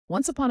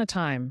Once upon a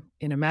time,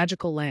 in a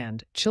magical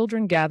land,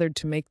 children gathered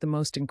to make the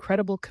most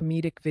incredible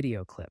comedic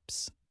video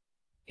clips.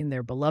 In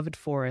their beloved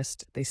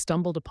forest, they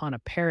stumbled upon a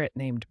parrot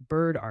named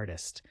Bird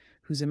Artist,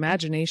 whose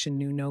imagination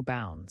knew no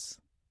bounds.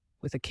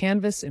 With a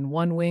canvas in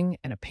one wing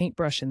and a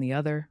paintbrush in the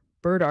other,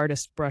 Bird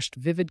Artist brushed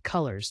vivid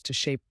colors to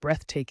shape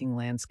breathtaking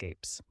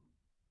landscapes.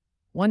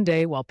 One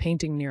day, while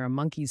painting near a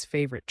monkey's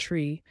favorite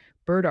tree,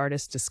 Bird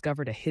Artist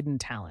discovered a hidden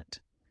talent,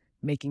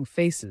 making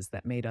faces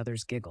that made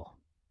others giggle.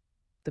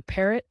 The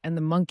parrot and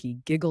the monkey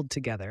giggled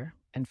together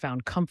and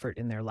found comfort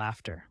in their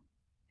laughter.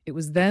 It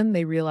was then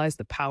they realized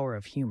the power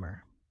of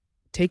humor.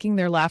 Taking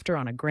their laughter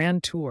on a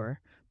grand tour,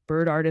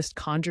 Bird Artist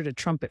conjured a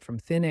trumpet from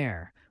thin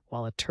air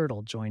while a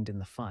turtle joined in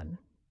the fun.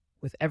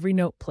 With every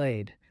note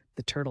played,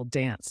 the turtle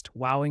danced,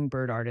 wowing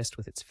Bird Artist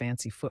with its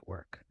fancy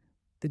footwork.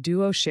 The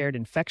duo shared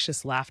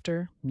infectious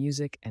laughter,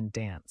 music, and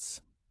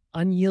dance.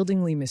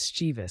 Unyieldingly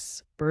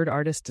mischievous, Bird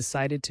Artist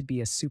decided to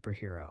be a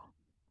superhero.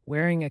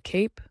 Wearing a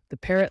cape, the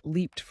parrot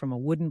leaped from a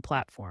wooden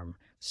platform,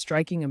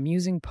 striking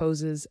amusing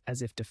poses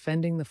as if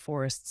defending the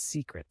forest's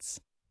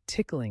secrets,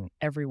 tickling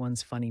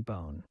everyone's funny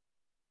bone.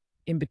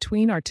 In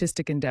between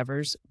artistic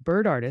endeavors,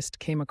 Bird Artist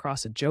came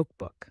across a joke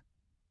book.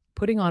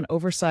 Putting on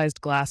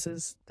oversized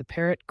glasses, the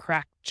parrot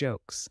cracked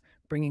jokes,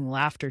 bringing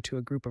laughter to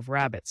a group of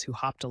rabbits who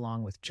hopped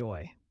along with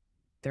joy.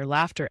 Their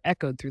laughter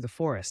echoed through the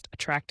forest,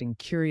 attracting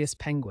curious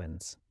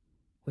penguins.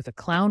 With a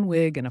clown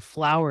wig and a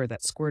flower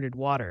that squirted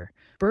water,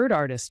 Bird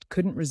Artist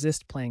couldn't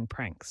resist playing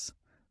pranks.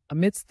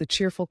 Amidst the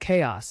cheerful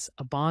chaos,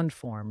 a bond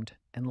formed,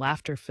 and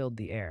laughter filled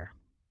the air.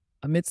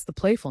 Amidst the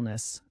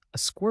playfulness, a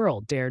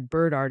squirrel dared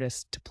Bird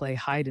Artist to play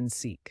hide and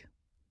seek.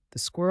 The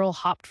squirrel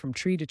hopped from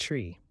tree to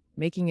tree,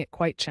 making it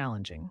quite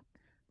challenging.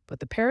 But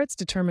the parrot's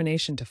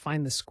determination to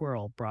find the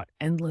squirrel brought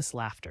endless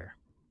laughter.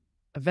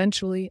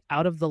 Eventually,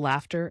 out of the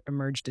laughter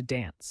emerged a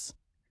dance.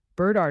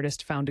 Bird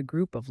Artist found a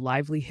group of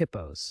lively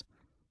hippos.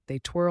 They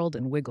twirled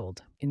and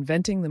wiggled,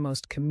 inventing the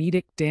most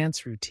comedic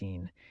dance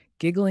routine,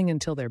 giggling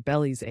until their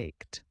bellies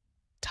ached.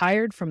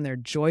 Tired from their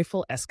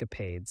joyful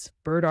escapades,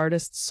 Bird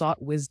Artist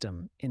sought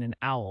wisdom in an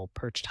owl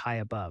perched high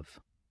above.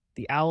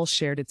 The owl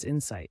shared its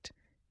insight,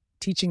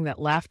 teaching that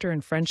laughter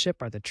and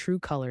friendship are the true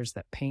colors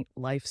that paint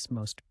life's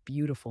most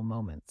beautiful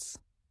moments.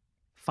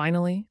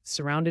 Finally,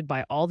 surrounded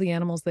by all the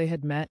animals they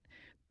had met,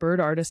 Bird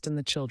Artist and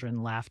the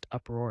children laughed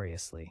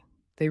uproariously.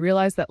 They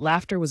realized that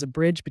laughter was a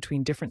bridge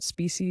between different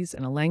species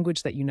and a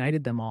language that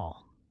united them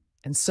all.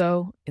 And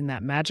so, in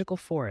that magical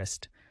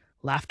forest,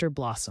 laughter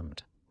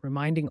blossomed,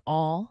 reminding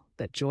all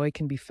that joy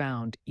can be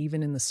found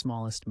even in the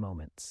smallest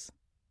moments.